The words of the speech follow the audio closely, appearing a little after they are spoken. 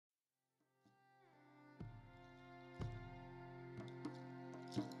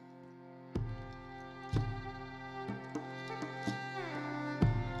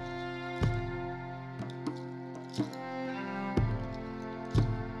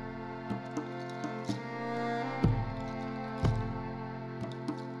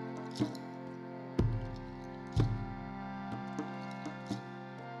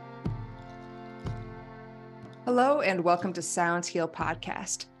Hello and welcome to Sounds Heal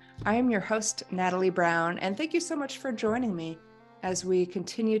Podcast. I am your host, Natalie Brown, and thank you so much for joining me as we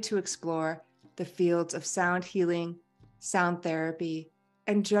continue to explore the fields of sound healing, sound therapy,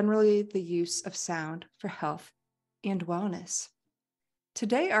 and generally the use of sound for health and wellness.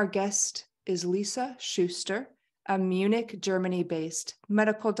 Today, our guest is Lisa Schuster, a Munich, Germany-based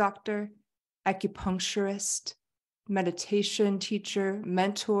medical doctor, acupuncturist, meditation teacher,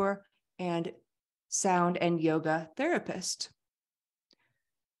 mentor, and sound and yoga therapist.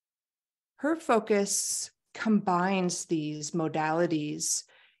 Her focus combines these modalities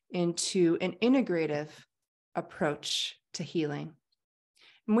into an integrative approach to healing.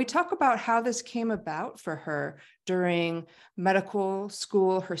 And we talk about how this came about for her during medical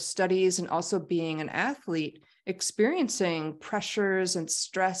school, her studies, and also being an athlete, experiencing pressures and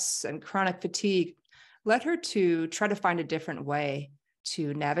stress and chronic fatigue led her to try to find a different way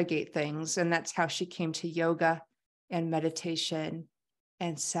to navigate things. And that's how she came to yoga and meditation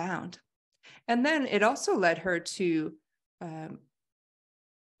and sound. And then it also led her to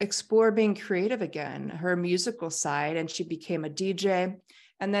explore being creative again, her musical side, and she became a DJ,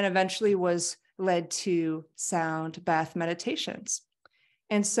 and then eventually was led to sound bath meditations.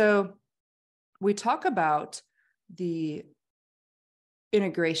 And so we talk about the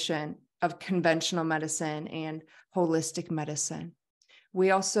integration of conventional medicine and holistic medicine.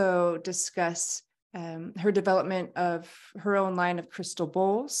 We also discuss her development of her own line of crystal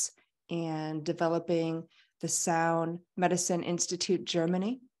bowls and developing the Sound Medicine Institute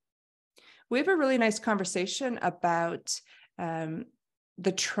Germany. We have a really nice conversation about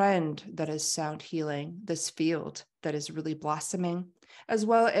the trend that is sound healing, this field that is really blossoming, as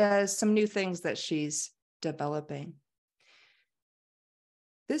well as some new things that she's developing.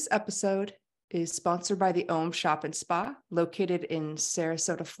 This episode is sponsored by the Om Shop and Spa, located in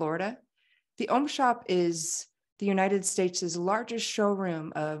Sarasota, Florida. The Om Shop is the United States' largest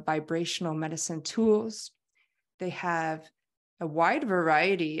showroom of vibrational medicine tools. They have a wide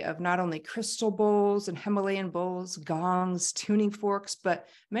variety of not only crystal bowls and Himalayan bowls, gongs, tuning forks, but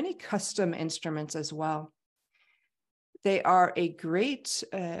many custom instruments as well. They are a great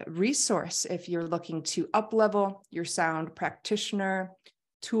resource if you're looking to up-level your sound practitioner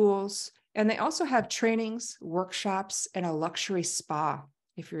tools. And they also have trainings, workshops, and a luxury spa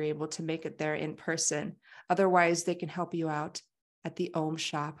if you're able to make it there in person. Otherwise, they can help you out at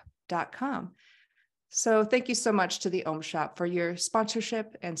theomshop.com. So thank you so much to the Om Shop for your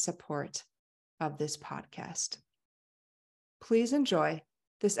sponsorship and support of this podcast. Please enjoy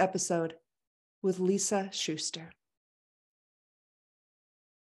this episode with Lisa Schuster.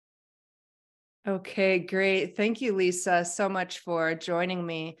 Okay, great. Thank you, Lisa, so much for joining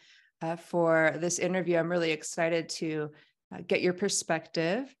me for this interview. I'm really excited to get your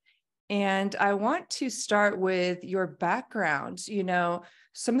perspective. And I want to start with your background. You know,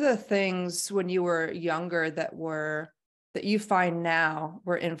 some of the things when you were younger that you find now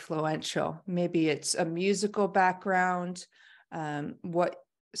were influential. Maybe it's a musical background, what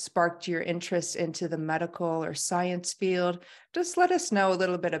sparked your interest into the medical or science field. Just let us know a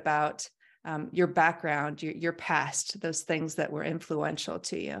little bit about your background, your past, those things that were influential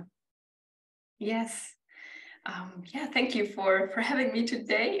to you. Yes. Thank you for having me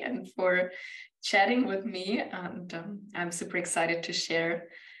today and for chatting with me. And I'm super excited to share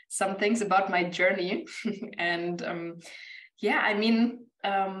some things about my journey. And I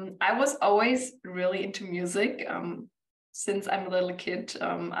was always really into music. Since I'm a little kid,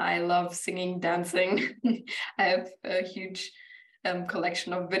 I love singing, dancing. I have a huge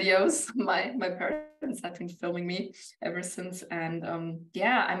collection of videos. My parents have been filming me ever since. And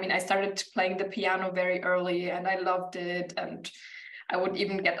I started playing the piano very early and I loved it. And I would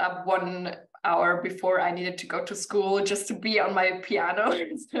even get up 1 hour before I needed to go to school just to be on my piano.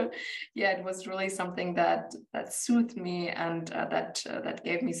 So it was really something that soothed me and that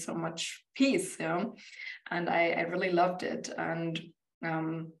gave me so much peace, and I really loved it. And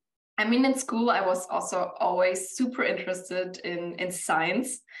in school, I was also always super interested in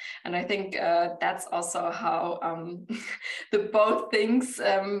science. And I think that's also how the both things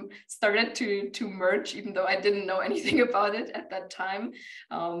started to merge, even though I didn't know anything about it at that time.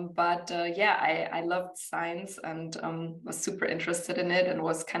 I loved science and was super interested in it and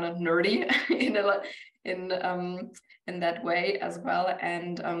was kind of nerdy in that way as well.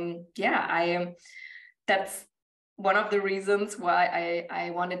 And that's one of the reasons why I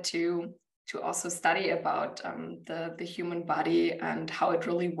wanted to also study about the human body and how it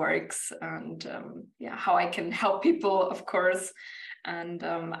really works and how I can help people, of course. And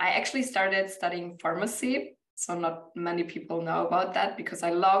I actually started studying pharmacy. So not many people know about that because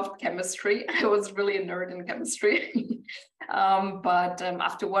I loved chemistry. I was really a nerd in chemistry. But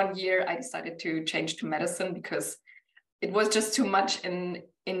after 1 year, I decided to change to medicine because it was just too much in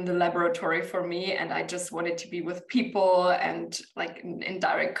the laboratory for me, and I just wanted to be with people and like in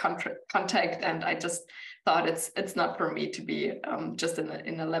direct contact, and I just thought it's not for me to be just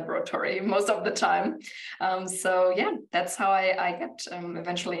in a laboratory most of the time. So yeah, that's how I got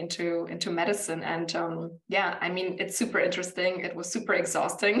eventually into medicine. And yeah, I mean, it's super interesting. It was super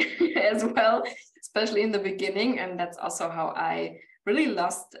exhausting as well, especially in the beginning, and that's also how I really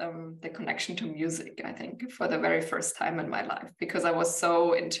lost the connection to music, I think, for the very first time in my life, because I was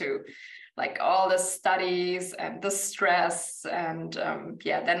so into like all the studies and the stress. And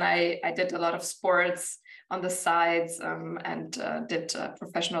yeah, then I did a lot of sports on the sides and did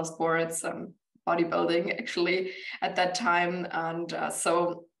professional sports, bodybuilding actually at that time. And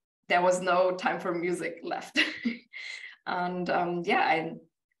so there was no time for music left. And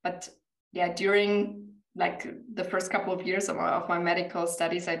but yeah, during like the first couple of years of my medical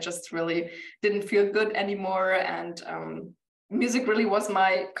studies, I just really didn't feel good anymore. And music really was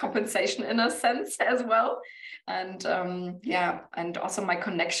my compensation in a sense as well. And yeah, and also my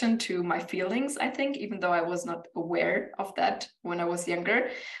connection to my feelings, I think, even though I was not aware of that when I was younger.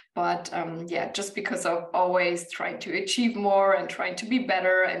 But yeah, just because of always trying to achieve more and trying to be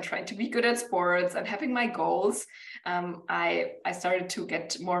better and trying to be good at sports and having my goals, I started to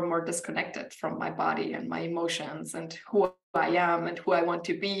get more and more disconnected from my body and my emotions and who I am and who I want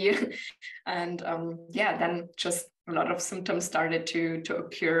to be. And yeah, then just a lot of symptoms started to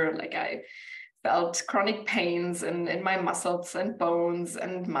occur. Like I felt chronic pains in my muscles and bones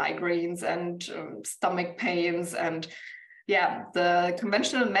and migraines and stomach pains. And yeah, the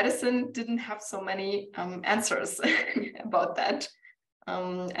conventional medicine didn't have so many answers about that.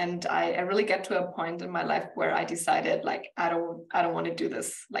 And I really get to a point in my life where I decided, like, I don't want to do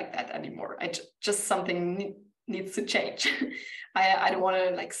this like that anymore. Just something needs to change. I don't want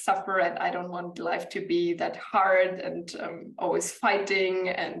to like suffer, and I don't want life to be that hard and always fighting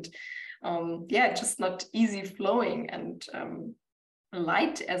and yeah, just not easy flowing and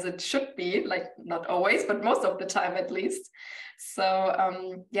light as it should be, like not always, but most of the time at least.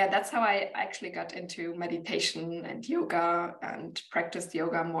 So yeah, that's how I actually got into meditation and yoga and practiced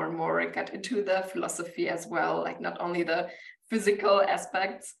yoga more and more. I got into the philosophy as well, like not only the physical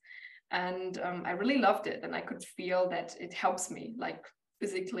aspects. And I really loved it. And I could feel that it helps me, like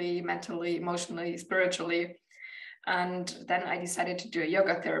physically, mentally, emotionally, spiritually. And then I decided to do a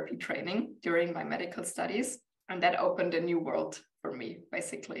yoga therapy training during my medical studies. And that opened a new world for me,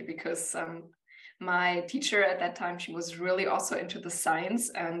 basically, because my teacher at that time, she was really also into the science.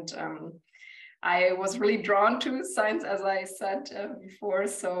 And I was really drawn to science, as I said before.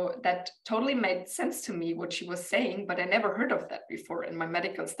 So that totally made sense to me, what she was saying, but I never heard of that before in my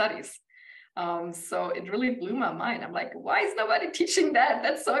medical studies. So it really blew my mind. I'm like, why is nobody teaching that?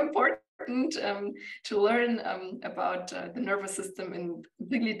 That's so important to learn about the nervous system in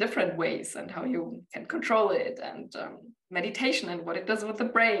completely different ways and how you can control it, and meditation and what it does with the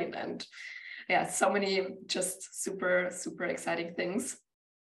brain. And yeah, so many just super, super exciting things.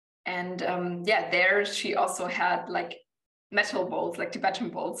 And yeah, there she also had like metal bowls, like Tibetan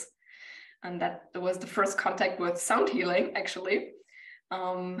bowls. And that was the first contact with sound healing, actually.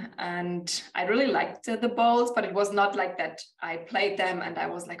 And I really liked the bowls, but it was not like that I played them and I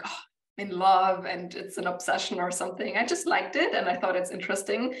was like, oh, in love and it's an obsession or something. I just liked it and I thought it's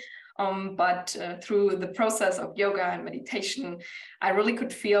interesting. But through the process of yoga and meditation, I really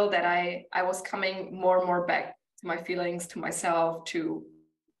could feel that I was coming more and more back to my feelings, to myself, to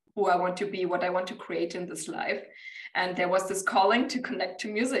who I want to be, what I want to create in this life. And there was this calling to connect to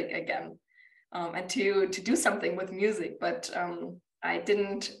music again, and to do something with music. But I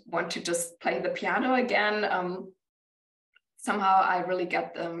didn't want to just play the piano again. Somehow I really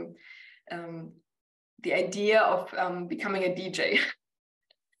got the idea of becoming a DJ.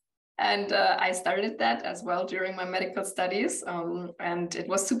 And I started that as well during my medical studies. And it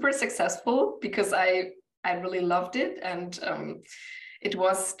was super successful because I really loved it. And it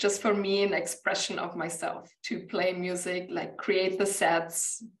was just for me an expression of myself to play music, like create the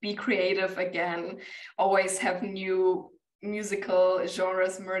sets, be creative again, always have new musical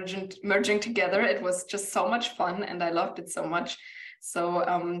genres merging together. It was just so much fun and I loved it so much. So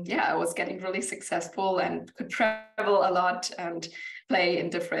yeah, I was getting really successful and could travel a lot and play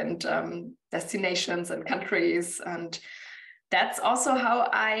in different destinations and countries. And that's also how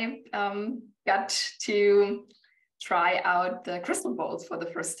I got to try out the crystal bowls for the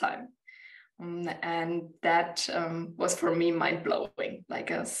first time. And that was for me mind-blowing, like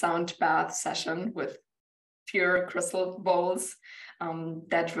a sound bath session with pure crystal bowls.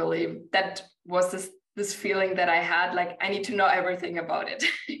 That was this feeling that I had, like, I need to know everything about it,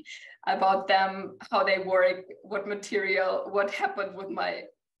 about them, how they work, what material, what happened with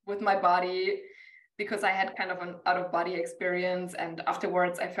my body, because I had kind of an out-of-body experience. And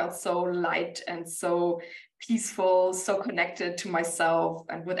afterwards, I felt so light and so peaceful, so connected to myself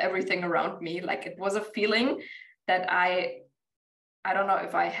and with everything around me. Like, it was a feeling that I don't know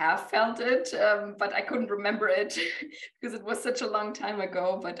if I have felt it, but I couldn't remember it because it was such a long time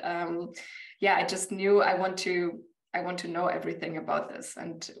ago. But yeah, I just knew I want to know everything about this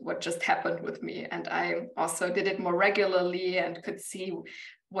and what just happened with me. And I also did it more regularly and could see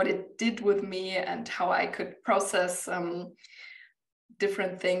what it did with me and how I could process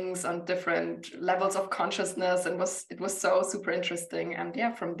different things on different levels of consciousness. And it was so super interesting. And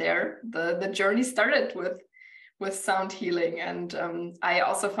yeah, from there, the journey started with sound healing. And I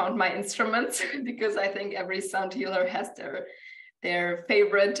also found my instruments because I think every sound healer has their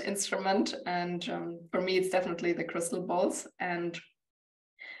favorite instrument. And for me, it's definitely the crystal bowls. And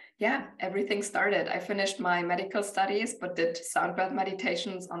yeah, everything started. I finished my medical studies, but did sound bath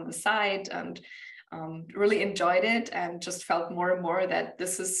meditations on the side and really enjoyed it, and just felt more and more that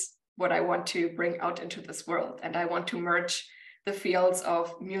this is what I want to bring out into this world. And I want to merge the fields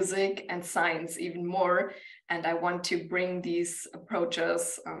of music and science even more. And I want to bring these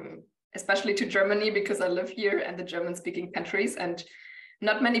approaches, especially to Germany, because I live here and the German-speaking countries, and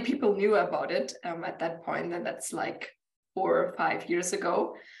not many people knew about it at that point. And that's like 4 or 5 years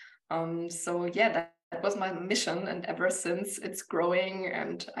ago. So yeah, that was my mission. And ever since, it's growing.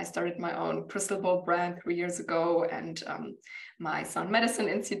 And I started my own Crystal Bowl brand 3 years ago, and my Sound Medicine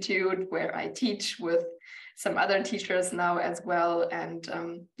Institute, where I teach with some other teachers now as well. And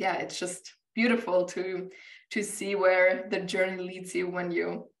yeah, it's just beautiful to see where the journey leads you when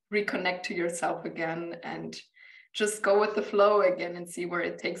you reconnect to yourself again and just go with the flow again and see where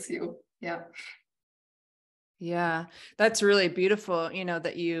it takes you. Yeah. Yeah, that's really beautiful,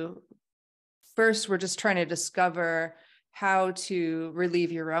 that you first were just trying to discover how to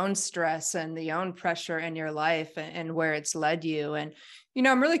relieve your own stress and the own pressure in your life and where it's led you. And,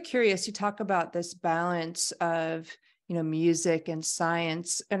 I'm really curious, you talk about this balance of, music and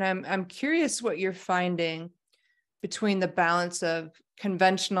science. And I'm curious what you're finding between the balance of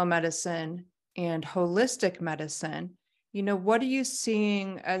conventional medicine and holistic medicine. What are you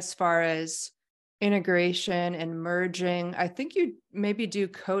seeing as far as integration and merging? I think you maybe do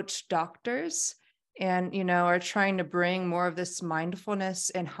coach doctors and, are trying to bring more of this mindfulness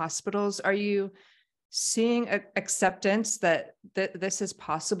in hospitals. Are you seeing acceptance that this is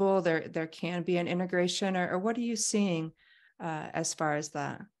possible? There can be an integration, or what are you seeing as far as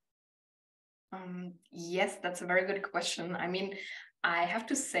that? Yes, that's a very good question. I mean, I have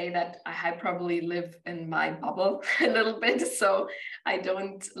to say that I probably live in my bubble a little bit, so I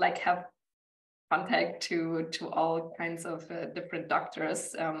don't have contact to all kinds of different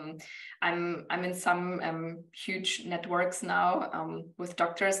doctors. I'm in some huge networks now with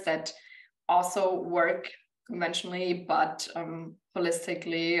doctors that also work conventionally, but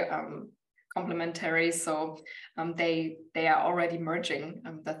holistically, complementary. So they are already merging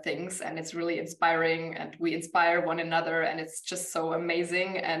the things, and it's really inspiring, and we inspire one another, and it's just so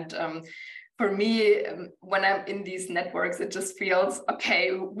amazing. And for me, when I'm in these networks, it just feels,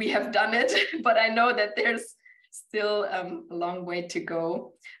 okay, we have done it, but I know that there's still a long way to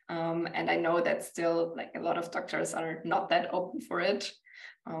go. And I know that still a lot of doctors are not that open for it.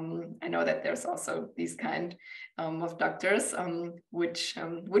 I know that there's also these kind of doctors, which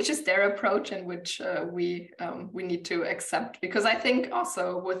is their approach, and which we need to accept, because I think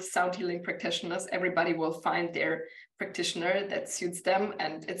also with sound healing practitioners, everybody will find their practitioner that suits them,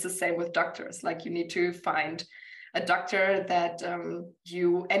 and it's the same with doctors. Like, you need to find a doctor that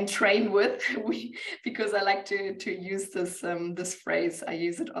you entrain with. Because I like to use this phrase. I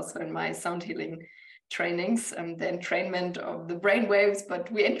use it also in my sound healing trainings, the entrainment of the brain waves, but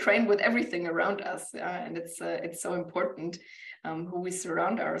we entrain with everything around us, and it's so important who we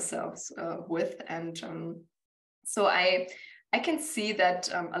surround ourselves with. And so I can see that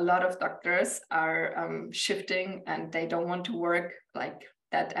a lot of doctors are shifting, and they don't want to work like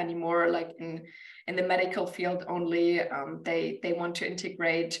that anymore, like in the medical field only. They want to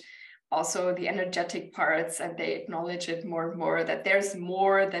integrate also the energetic parts, and they acknowledge it more and more, that there's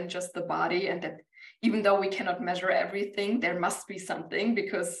more than just the body, and that even though we cannot measure everything, there must be something,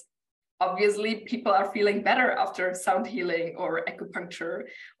 because obviously people are feeling better after sound healing or acupuncture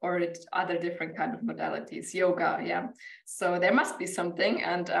or other different kind of modalities, yoga. Yeah. So there must be something.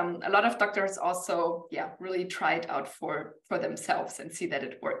 And a lot of doctors also, really try it out for themselves and see that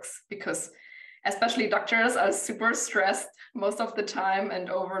it works, because especially doctors are super stressed most of the time and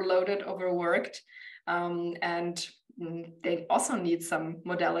overloaded, overworked. And they also need some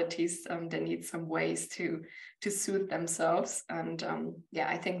modalities. They need some ways to soothe themselves. And yeah,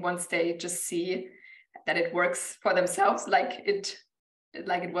 I think once they just see that it works for themselves, like it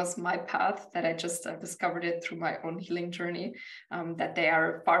was my path, that I just discovered it through my own healing journey, that they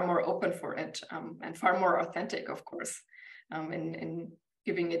are far more open for it, and far more authentic, of course, in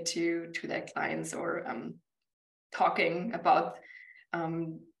giving it to their clients, or talking about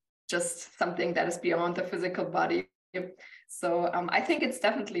just something that is beyond the physical body. So I think it's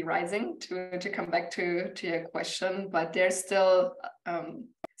definitely rising, to come back to your question, but there's still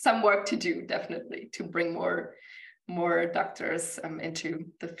some work to do, definitely, to bring more doctors into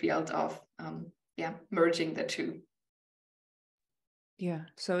the field of merging the two. Yeah,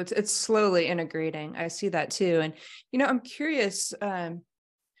 so it's slowly integrating. I see that too. And I'm curious,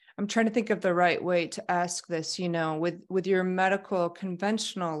 I'm trying to think of the right way to ask this, with your medical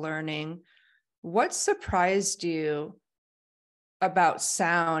conventional learning, what surprised you about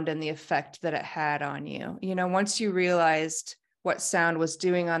sound and the effect that it had on you? Once you realized what sound was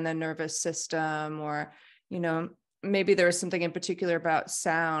doing on the nervous system, or, maybe there was something in particular about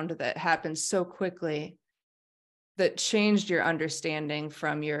sound that happened so quickly that changed your understanding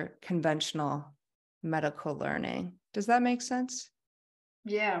from your conventional medical learning. Does that make sense?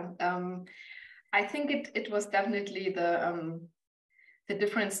 Yeah, I think it was definitely the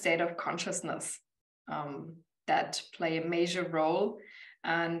different state of consciousness that play a major role,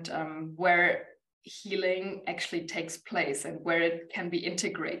 and where healing actually takes place and where it can be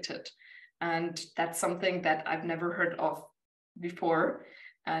integrated. And that's something that I've never heard of before.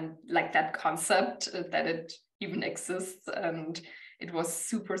 And like that concept that it even exists. And it was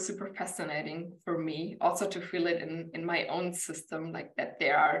super, super fascinating for me also to feel it in my own system, like that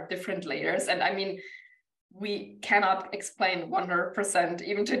there are different layers. And I mean, we cannot explain 100%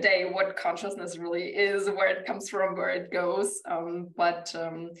 even today what consciousness really is, where it comes from, where it goes. But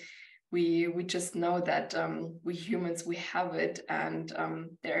we just know that we humans, we have it, and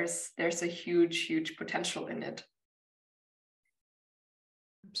there's a huge potential in it.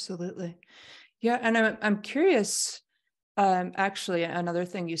 Absolutely. Yeah, and I'm curious. Actually, another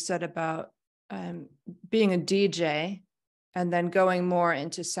thing you said about being a DJ and then going more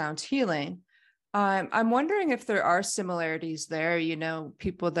into sound healing. I'm wondering if there are similarities there.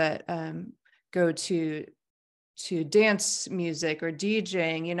 People that go to dance music or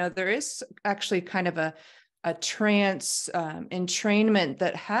DJing. There is actually kind of a trance entrainment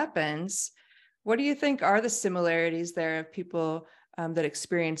that happens. What do you think are the similarities there of people that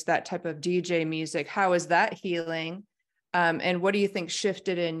experience that type of DJ music? How is that healing? And what do you think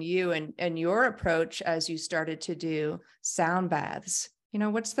shifted in you and your approach as you started to do sound baths?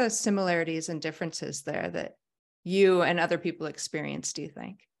 What's the similarities and differences there that you and other people experience, do you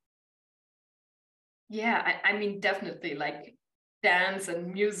think? Yeah, I mean, definitely, like dance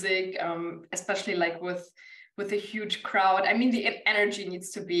and music, especially like with a huge crowd. I mean, the energy needs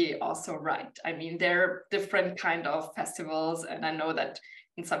to be also right. I mean, there are different kind of festivals, and I know that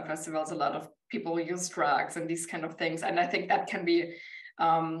in some festivals, a lot of people use drugs and these kind of things. And I think that can be,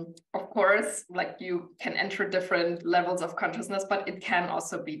 of course, like you can enter different levels of consciousness, but it can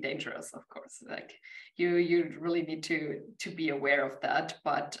also be dangerous, of course. Like you really need to be aware of that.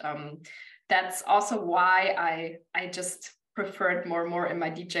 But that's also why I just preferred more and more in my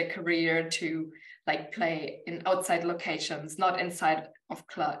DJ career to like play in outside locations, not inside of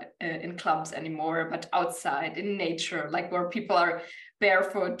in clubs anymore, but outside in nature, like where people are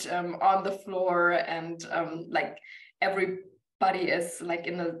barefoot on the floor, and like everybody is like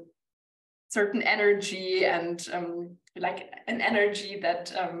in a certain energy, and like an energy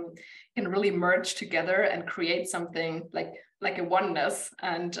that can really merge together and create something like a oneness.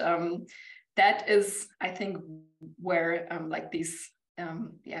 And that is, I think, where like these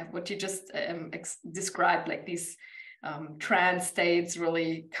what you just described, like these trance states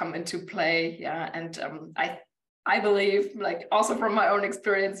really come into play. Yeah, and I believe, like also from my own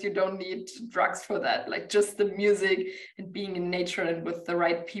experience, you don't need drugs for that. Like just the music and being in nature and with the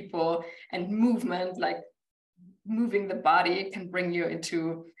right people and movement, like moving the body, can bring you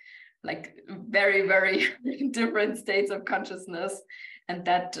into like very, very different states of consciousness, and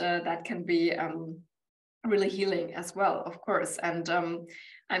that can be really healing as well, of course. And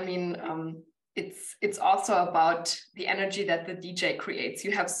I mean, it's also about the energy that the DJ creates.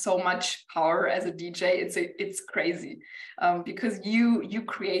 You have so much power as a DJ. It's crazy, because you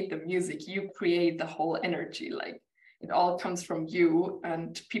create the music, you create the whole energy. Like it all comes from you,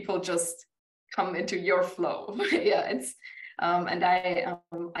 and people just come into your flow. Yeah, it's And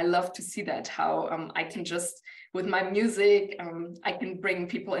I love to see that, how I can just, with my music, I can bring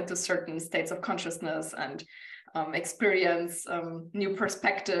people into certain states of consciousness and experience new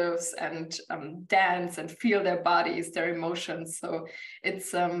perspectives and dance and feel their bodies, their emotions. So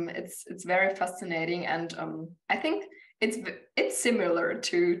it's very fascinating, and I think it's similar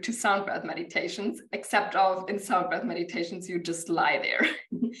to sound bath meditations, except in sound bath meditations you just lie there.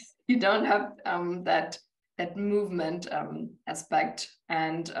 You don't have that movement aspect,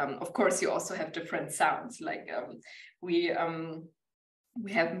 and of course you also have different sounds. Like we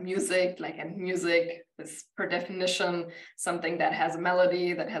have music, and music is per definition something that has a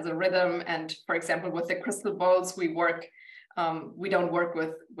melody, that has a rhythm. And for example, with the crystal bowls, we don't work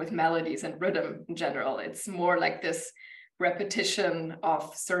with melodies and rhythm in general. It's more like this repetition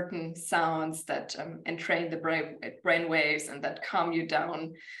of certain sounds that entrain the brain waves and that calm you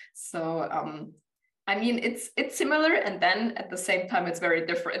down. So I mean, it's similar, and then at the same time it's very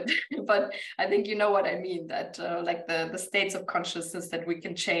different. But I think you know what I mean, that like the states of consciousness that we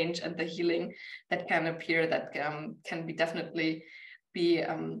can change and the healing that can appear, that can be definitely be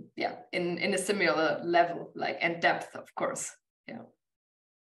in a similar level, and depth, of course. Yeah.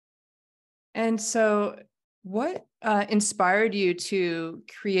 And so what inspired you to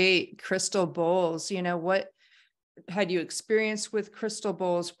create Crystal Bowls? What had you experienced with crystal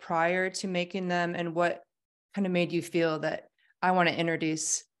bowls prior to making them, and what kind of made you feel that I want to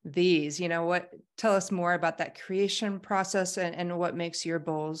introduce these? Tell us more about that creation process and what makes your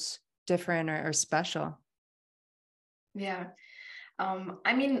bowls different or special. Yeah.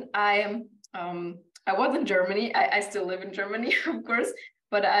 I mean, I was in Germany. I still live in Germany, of course,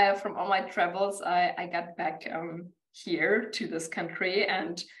 but from all my travels, I got back here to this country,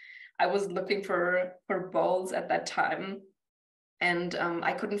 and I was looking for bowls at that time, and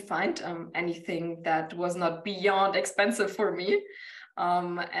I couldn't find anything that was not beyond expensive for me.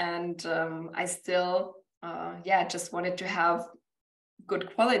 And I still, just wanted to have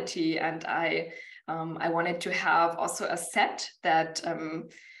good quality, and I wanted to have also a set that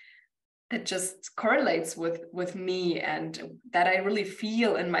just correlates with me and that I really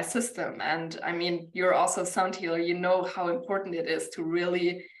feel in my system. And I mean, you're also a sound healer, you know how important it is to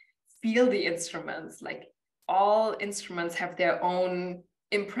really feel the instruments. Like, all instruments have their own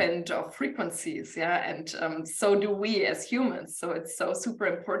imprint of frequencies, and so do we as humans. So it's so super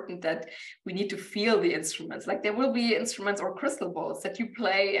important that we need to feel the instruments. Like, there will be instruments or crystal bowls that you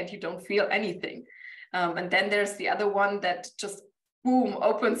play and you don't feel anything, and then there's the other one that just boom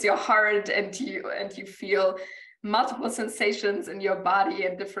opens your heart, and you feel multiple sensations in your body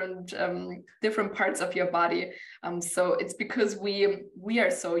and different parts of your body. So it's because we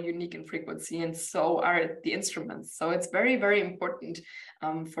are so unique in frequency, and so are the instruments. So it's very, very important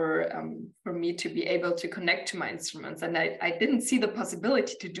for me to be able to connect to my instruments. And I didn't see the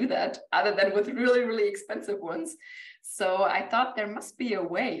possibility to do that other than with really, really expensive ones. So I thought there must be a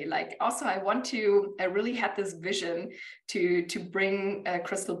way. Like, also I really had this vision to bring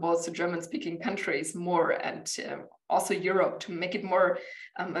crystal bowls to German-speaking countries more, and also Europe, to make it more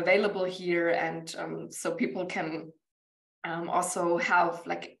available here, and so people can also have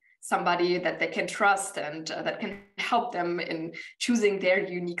like somebody that they can trust and that can help them in choosing their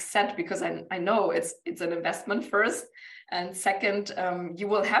unique set, because I know it's an investment first, and second, you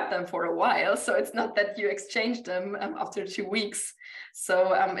will have them for a while, so it's not that you exchange them after 2 weeks.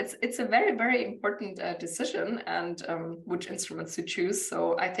 So it's a very, very important decision, and which instruments to choose.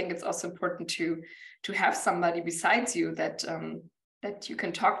 So I think it's also important to have somebody besides you that you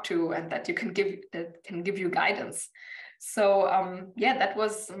can talk to, and that can give you guidance. So that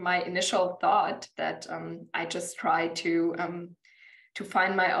was my initial thought, that I just try to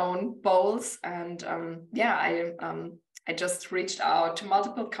find my own bowls, and I just reached out to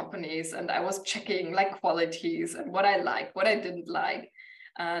multiple companies, and I was checking like qualities and what I liked, what I didn't like.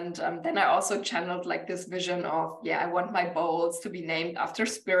 And then I also channeled like this vision of, I want my bowls to be named after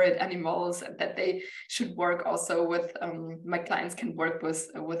spirit animals, and that they should work also with, my clients can work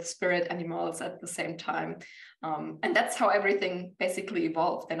with spirit animals at the same time. And that's how everything basically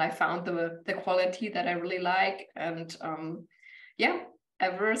evolved. And I found the quality that I really like. And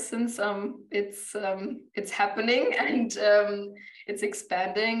ever since it's happening, and it's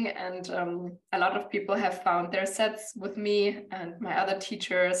expanding, and a lot of people have found their sets with me and my other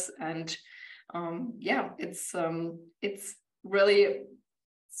teachers, and it's really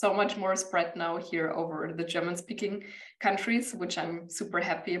so much more spread now here over the German-speaking countries, which I'm super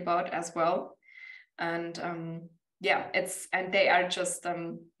happy about as well. And they are just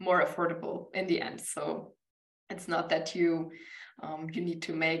more affordable in the end. So it's not that you need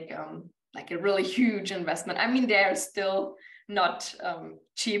to make like a really huge investment. I mean, they're still not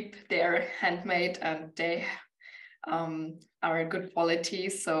cheap, they're handmade, and they are a good quality.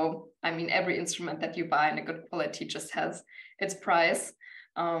 So I mean, every instrument that you buy in a good quality just has its price.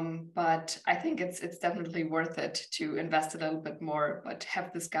 But I think it's definitely worth it to invest a little bit more, but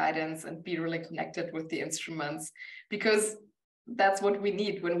have this guidance and be really connected with the instruments, because that's what we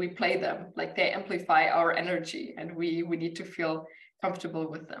need when we play them. Like, they amplify our energy, and we need to feel comfortable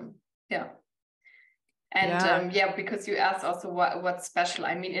with them. Yeah. And yeah, because you asked also what's special.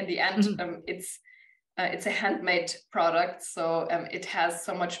 I mean, in the end, it's a handmade product, so it has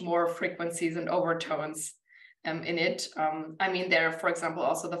so much more frequencies and overtones in it. I mean, there are, for example,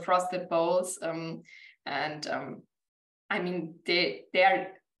 also the frosted bowls, and I mean, they are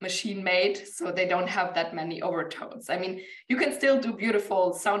machine made, so they don't have that many overtones. I mean, you can still do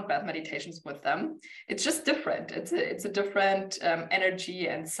beautiful sound bath meditations with them. It's just different. It's a different energy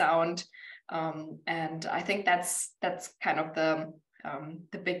and sound, and I think that's kind of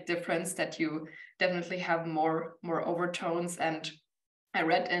the big difference, that you definitely have more overtones. And I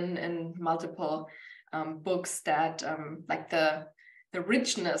read in multiple books that like the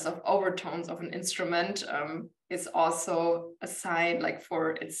richness of overtones of an instrument is also a sign, like,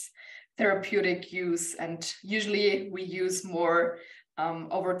 for its therapeutic use. And usually we use more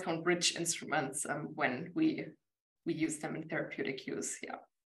overtone rich instruments when we use them in therapeutic use. Yeah.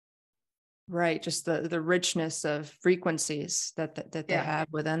 Right. Just the richness of frequencies that they have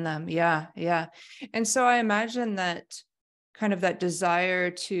within them. Yeah. Yeah. And so I imagine that kind of that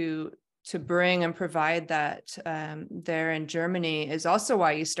desire to bring and provide that there in Germany is also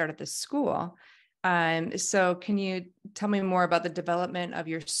why you started this school. So can you tell me more about the development of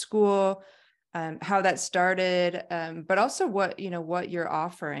your school, how that started, but also what you're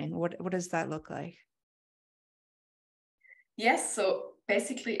offering? What does that look like? Yes, so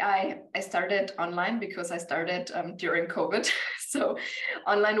basically I started online because I started during COVID. So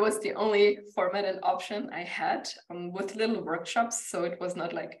online was the only format and option I had, with little workshops. So it was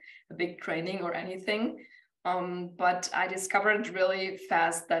not like a big training or anything. But I discovered really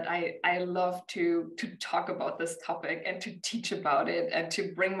fast that I love to talk about this topic and to teach about it and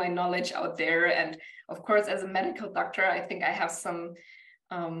to bring my knowledge out there. And of course, as a medical doctor, I think I have some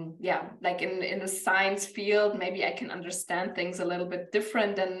like in the science field, maybe I can understand things a little bit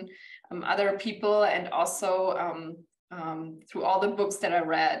different than other people. And also through all the books that I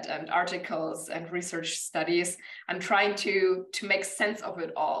read and articles and research studies, I'm trying to make sense of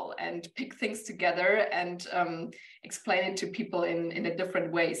it all and pick things together and explain it to people in a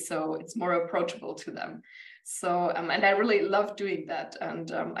different way, so it's more approachable to them. So and I really love doing that, and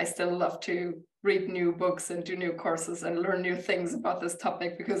I still love to read new books and do new courses and learn new things about this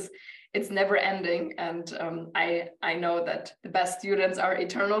topic, because it's never ending. And I know that the best students are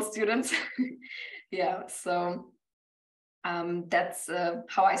eternal students. Yeah, so that's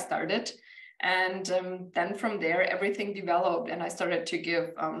how I started. And then from there, everything developed, and I started to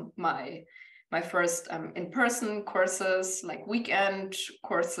give my first in-person courses, like weekend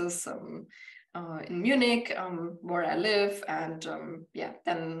courses, in Munich, where I live, and yeah,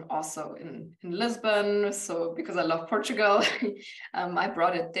 then also in Lisbon. So because I love Portugal, I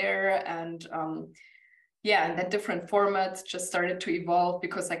brought it there, and yeah, and then different formats just started to evolve,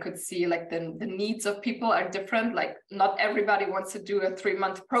 because I could see like the needs of people are different. Like, not everybody wants to do a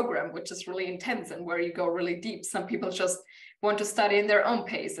 3-month program, which is really intense and where you go really deep. Some people just want to study in their own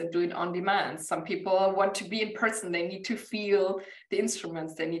pace and do it on demand. Some people want to be in person. They need to feel the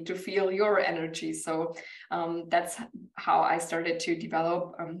instruments. They need to feel your energy. So that's how I started to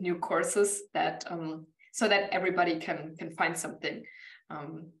develop new courses that so that everybody can find something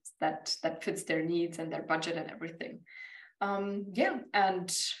that fits their needs and their budget and everything. Yeah,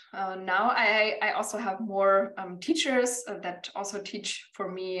 and now I also have more teachers that also teach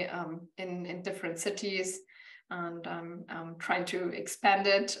for me in different cities, and I'm trying to expand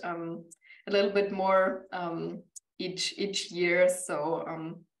it a little bit more each year, so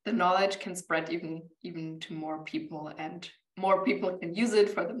the knowledge can spread even to more people, and more people can use it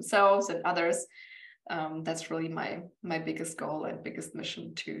for themselves and others. That's really my biggest goal and biggest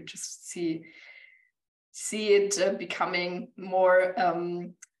mission, to just see it becoming more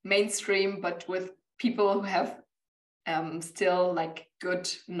mainstream, but with people who have still like good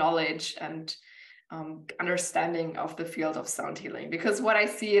knowledge and understanding of the field of sound healing. Because what I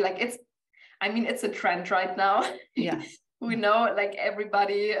see, like, it's a trend right now. Yeah. We know, like,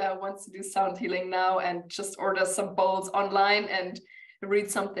 everybody wants to do sound healing now and just order some bowls online and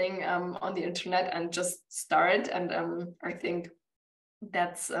read something on the internet and just start. And I think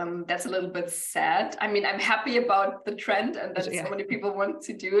that's a little bit sad. I mean, I'm happy about the trend and that Yeah. so many people want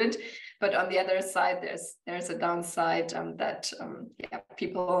to do it, but on the other side, there's a downside that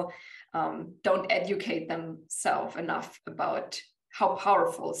people don't educate themselves enough about how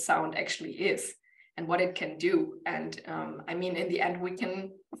powerful sound actually is and what it can do. And I mean, in the end, we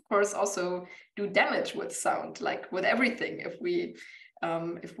can of course also do damage with sound, like with everything, if we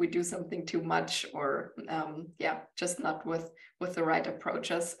do something too much, or just not with the right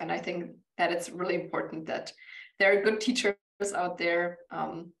approaches. And I think that it's really important that there are good teachers out there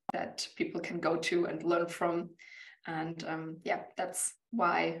that people can go to and learn from. And that's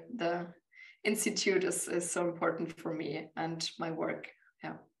why the institute is so important for me and my work.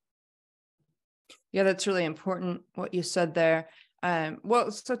 Yeah, that's really important what you said there.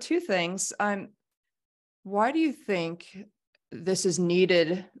 Well, so two things. Why do you think this is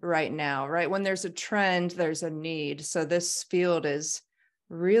needed right now, right? When there's a trend, there's a need. So this field is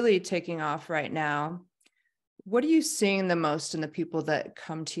really taking off right now. What are you seeing the most in the people that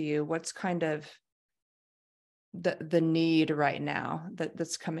come to you? What's kind of the need right now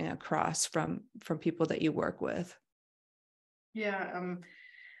that's coming across from people that you work with? Yeah,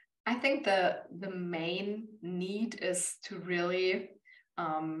 I think the main need is to really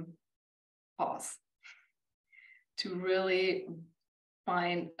pause, to really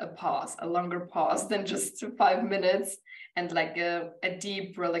find a pause, a longer pause than just 5 minutes, and like a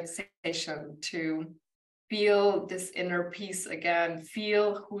deep relaxation, to feel this inner peace again,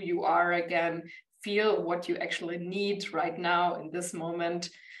 feel who you are again, feel what you actually need right now in this moment.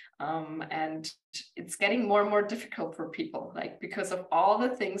 And it's getting more and more difficult for people, like because of all the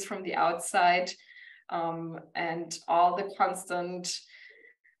things from the outside and all the constant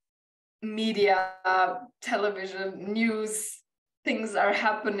media, television, news, things are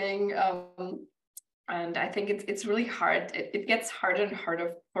happening. And I think it's really hard. It gets harder and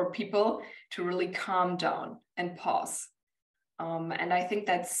harder for people to really calm down and pause. And I think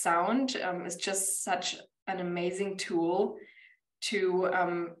that sound is just such an amazing tool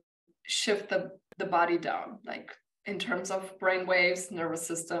to shift the body down, like in terms of brain waves, nervous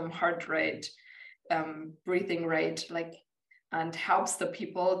system, heart rate, breathing rate, like, and helps the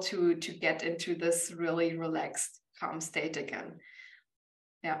people to get into this really relaxed, calm state again.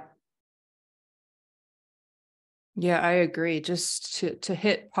 Yeah, I agree. Just to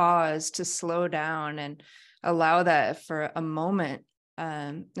hit pause, to slow down and allow that for a moment.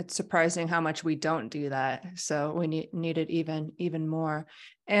 It's surprising how much we don't do that. So we need it even more.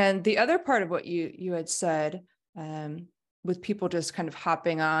 And the other part of what you had said, with people just kind of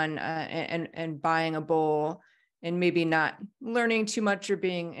hopping on and buying a bowl and maybe not learning too much or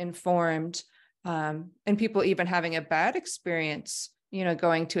being informed, and people even having a bad experience,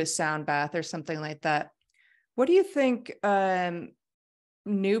 going to a sound bath or something like that. What do you think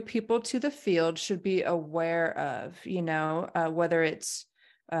new people to the field should be aware of, whether it's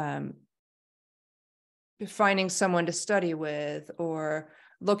finding someone to study with, or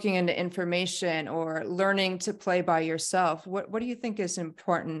looking into information, or learning to play by yourself? What do you think is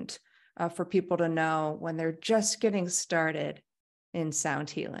important for people to know when they're just getting started in sound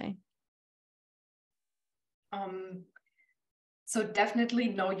healing? So definitely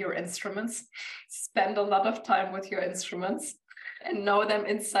know your instruments, spend a lot of time with your instruments and know them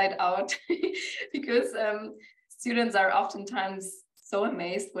inside out, because students are oftentimes so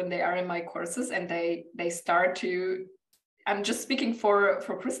amazed when they are in my courses and they start to, I'm just speaking for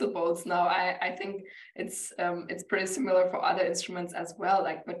crystal bowls now. I think it's pretty similar for other instruments as well.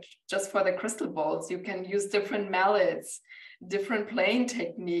 Like, but just for the crystal bowls, you can use different mallets, different playing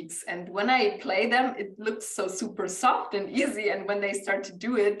techniques. And when I play them, it looks so super soft and easy. And when they start to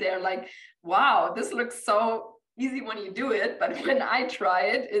do it, they're like, wow, this looks so easy when you do it. But when I try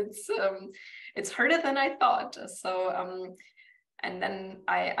it, it's harder than I thought. So and then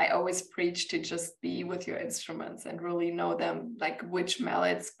I always preach to just be with your instruments and really know them, like which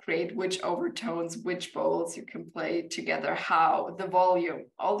mallets create which overtones, which bowls you can play together, how, the volume,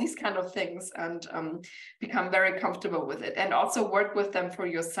 all these kind of things, and become very comfortable with it. And also work with them for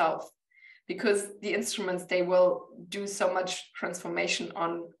yourself, because the instruments, they will do so much transformation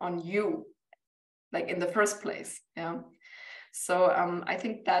on you, like in the first place. Yeah. So I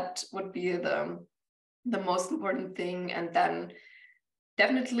think that would be the most important thing. And then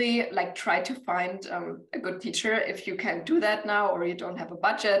definitely like try to find a good teacher. If you can't do that now, or you don't have a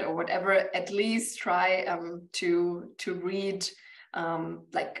budget or whatever, at least try to read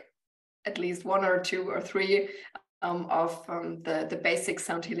like at least 1 or 2 or 3 of the basic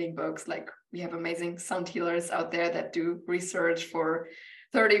sound healing books. Like, we have amazing sound healers out there that do research for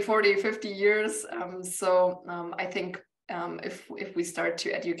 30, 40, 50 years. So I think if we start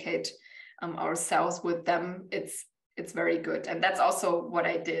to educate ourselves with them, it's very good. And that's also what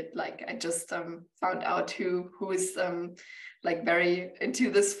I did. Like I just found out who is like very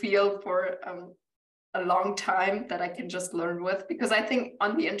into this field for a long time that I can just learn with, because I think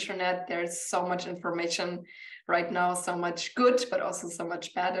on the internet there's so much information right now, so much good, but also so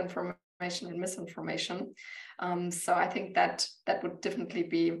much bad information and misinformation. So I think that would definitely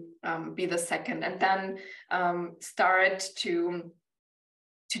be the second, and then start to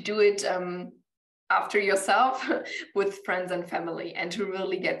do it after yourself with friends and family, and to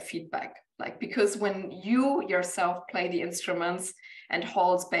really get feedback. Like, because when you yourself play the instruments and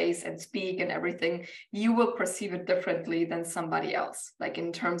hold space and speak and everything, you will perceive it differently than somebody else. Like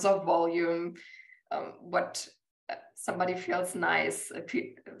in terms of volume, what somebody feels nice,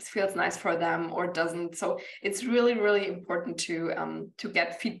 feels nice for them or doesn't. So it's really, really important to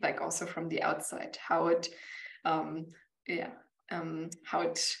get feedback also from the outside, how it,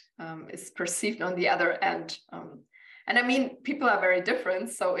 is perceived on the other end. And I mean, people are very different,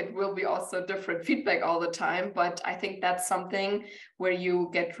 so it will be also different feedback all the time. But I think that's something where you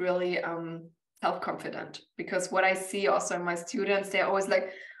get really self-confident, because what I see also in my students, they're always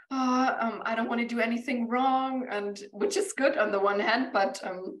like, oh, I don't want to do anything wrong, and which is good on the one hand, but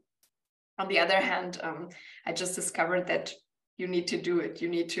on the other hand, I just discovered that you need to do it. You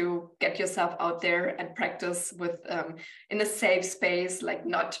need to get yourself out there and practice with in a safe space, like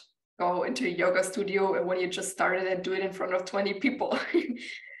not go into a yoga studio and when you just started and do it in front of 20 people.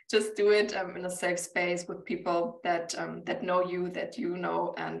 Just do it in a safe space with people that that know you, that you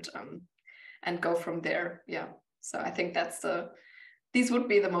know, and go from there. Yeah. So I think these would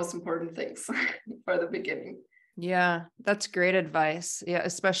be the most important things for the beginning. Yeah, that's great advice. Yeah,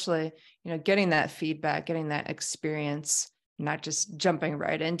 especially, getting that feedback, getting that experience, not just jumping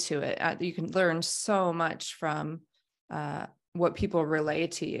right into it. You can learn so much from what people relay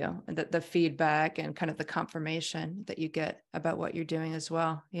to you, and the feedback and kind of the confirmation that you get about what you're doing as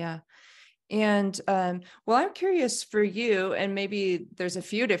well. Yeah. And well, I'm curious for you, and maybe there's a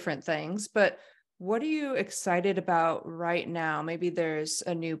few different things, but what are you excited about right now? Maybe there's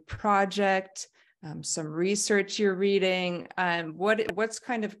a new project, some research you're reading. What's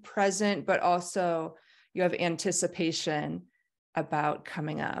kind of present, but also you have anticipation about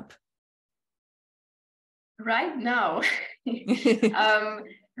coming up? Right now,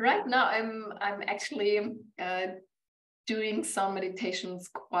 right now I'm actually doing some meditations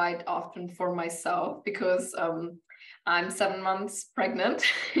quite often for myself, because I'm 7 months pregnant.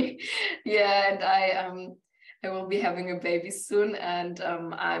 Yeah, and I will be having a baby soon, and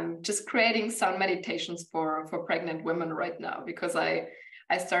I'm just creating some meditations for pregnant women right now, because I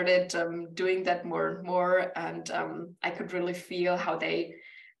started doing that more and more, and I could really feel how they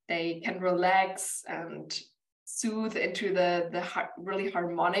can relax and soothe into the really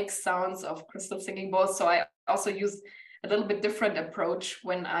harmonic sounds of crystal singing bowls. So I also use a little bit different approach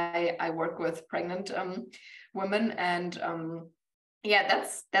when I work with pregnant women, and yeah,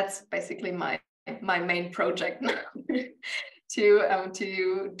 that's basically my main project now.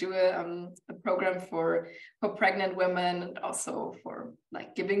 to do a program for pregnant women, and also for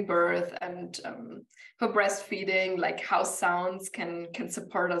like giving birth, and for breastfeeding, like how sounds can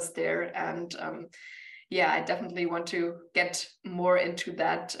support us there. And yeah, I definitely want to get more into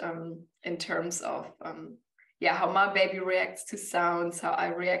that in terms of yeah, how my baby reacts to sounds, how I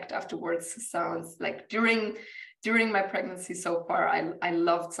react afterwards to sounds. Like during my pregnancy so far, I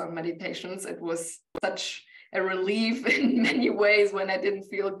loved some meditations. It was such a relief in many ways when I didn't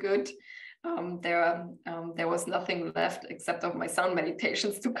feel good. There was nothing left except of my sound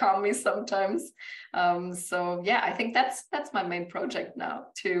meditations to calm me sometimes. So yeah, I think that's my main project now,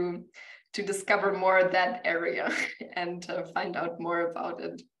 to discover more that area and find out more about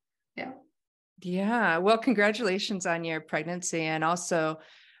it. Yeah. Yeah. Well, congratulations on your pregnancy, and also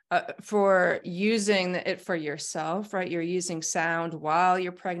for using it for yourself, right? You're using sound while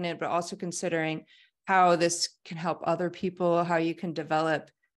you're pregnant, but also considering how this can help other people, how you can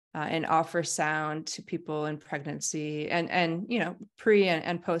develop and offer sound to people in pregnancy and pre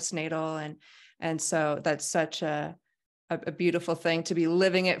and postnatal. And so that's such a beautiful thing to be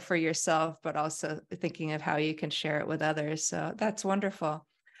living it for yourself, but also thinking of how you can share it with others. So that's wonderful.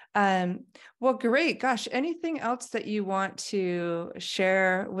 Well, great. Gosh, anything else that you want to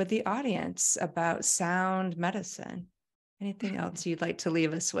share with the audience about sound medicine? Anything else you'd like to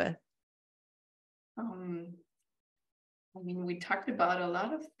leave us with? I mean, we talked about a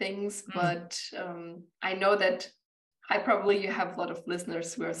lot of things, but I know that probably you have a lot of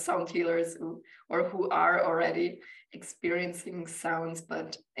listeners who are sound healers or who are already experiencing sounds,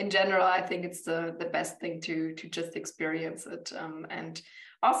 but in general, I think it's the best thing to just experience it, and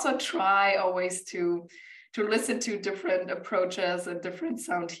also try always to listen to different approaches and different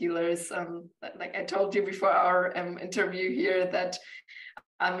sound healers. Like I told you before our interview here, that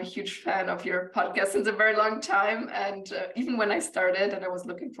I'm a huge fan of your podcast since a very long time. And even when I started and I was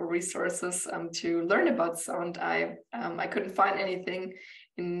looking for resources to learn about sound, I couldn't find anything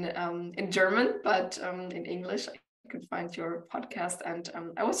in German, but in English I could find your podcast. And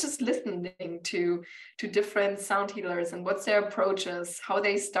I was just listening to different sound healers and what's their approaches, how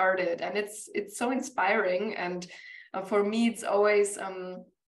they started. And it's so inspiring. And for me, it's always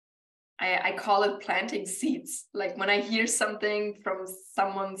I call it planting seeds. Like when I hear something from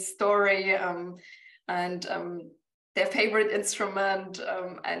someone's story and their favorite instrument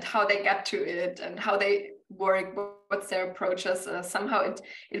and how they got to it and how they work, what's their approaches, somehow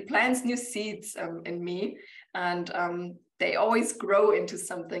it plants new seeds in me, and they always grow into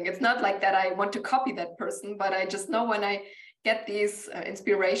something. It's not like that I want to copy that person, but I just know when I get these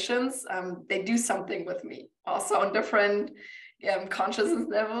inspirations, they do something with me, also on different consciousness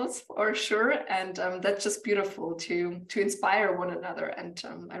levels for sure. And that's just beautiful to inspire one another. And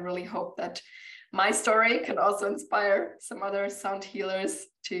I really hope that my story can also inspire some other sound healers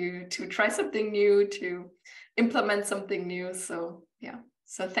to try something new, to implement something new. So yeah,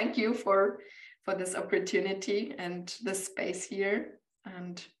 so thank you for this opportunity and this space here,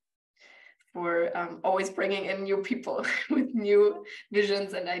 and for always bringing in new people with new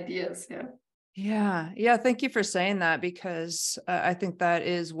visions and ideas. Yeah. Thank you for saying that, because I think that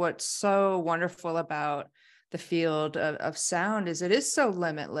is what's so wonderful about the field of sound, is it is so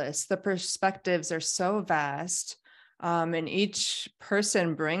limitless. The perspectives are so vast, and each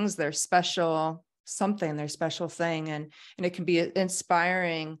person brings their special something, their special thing, and it can be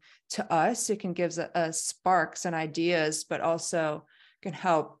inspiring to us. It can give us sparks and ideas, but also can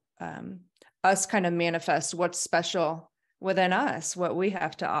help us kind of manifest what's special within us, what we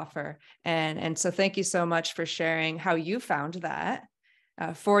have to offer. And so thank you so much for sharing how you found that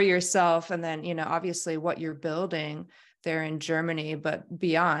for yourself. And then, obviously what you're building there in Germany, but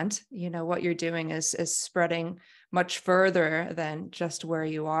beyond, what you're doing is spreading much further than just where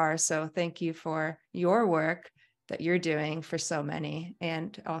you are. So thank you for your work that you're doing for so many,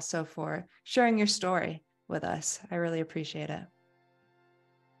 and also for sharing your story with us. I really appreciate it.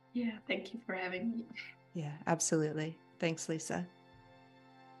 Yeah, thank you for having me. Yeah, absolutely. Thanks, Lisa.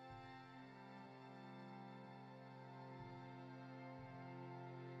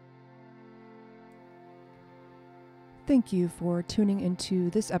 Thank you for tuning into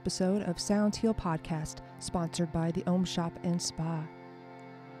this episode of Sound Heal Podcast, sponsored by the Om Shop and Spa.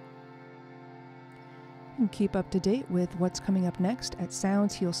 You can keep up to date with what's coming up next at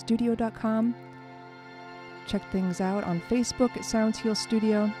soundshealstudio.com. Check things out on Facebook at Sounds Heal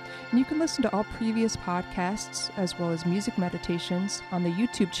Studio, and you can listen to all previous podcasts as well as music meditations on the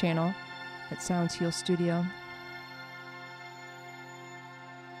YouTube channel at Sounds Heal Studio.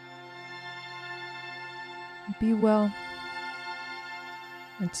 Be well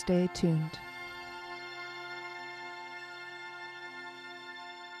and stay tuned.